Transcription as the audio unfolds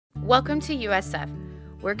Welcome to USF.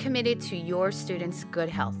 We're committed to your students' good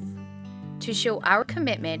health. To show our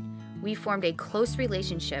commitment, we formed a close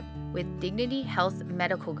relationship with Dignity Health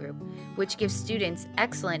Medical Group, which gives students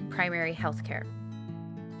excellent primary health care.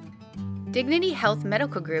 Dignity Health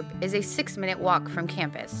Medical Group is a 6-minute walk from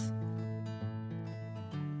campus.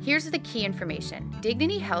 Here's the key information.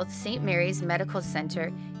 Dignity Health St. Mary's Medical Center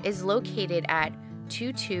is located at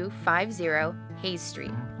 2250 Hayes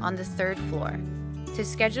Street on the 3rd floor. To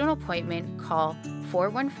schedule an appointment, call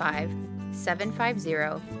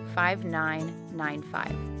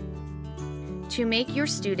 415-750-5995. To make your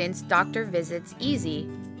students' doctor visits easy,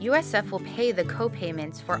 USF will pay the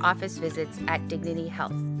co-payments for office visits at Dignity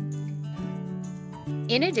Health.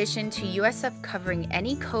 In addition to USF covering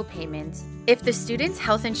any co-payments, if the student's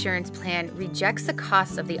health insurance plan rejects the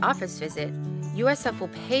cost of the office visit, USF will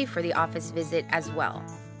pay for the office visit as well.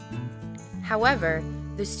 However,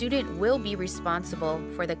 the student will be responsible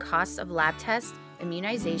for the costs of lab tests,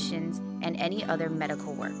 immunizations, and any other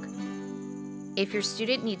medical work. If your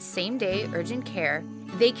student needs same-day urgent care,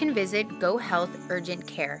 they can visit Go Health Urgent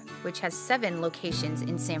Care, which has 7 locations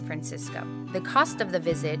in San Francisco. The cost of the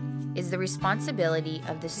visit is the responsibility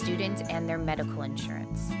of the student and their medical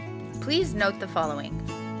insurance. Please note the following.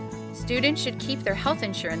 Students should keep their health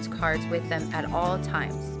insurance cards with them at all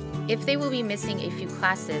times. If they will be missing a few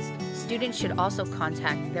classes, students should also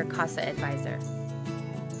contact their CASA advisor.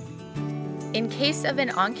 In case of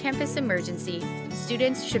an on-campus emergency,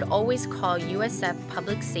 students should always call USF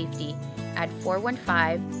Public Safety at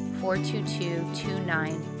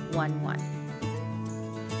 415-422-2911.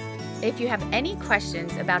 If you have any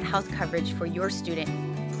questions about health coverage for your student,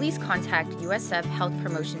 please contact USF Health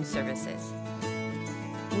Promotion Services.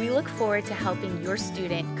 We look forward to helping your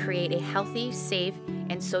student create a healthy, safe,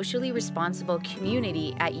 and socially responsible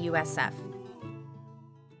community at USF.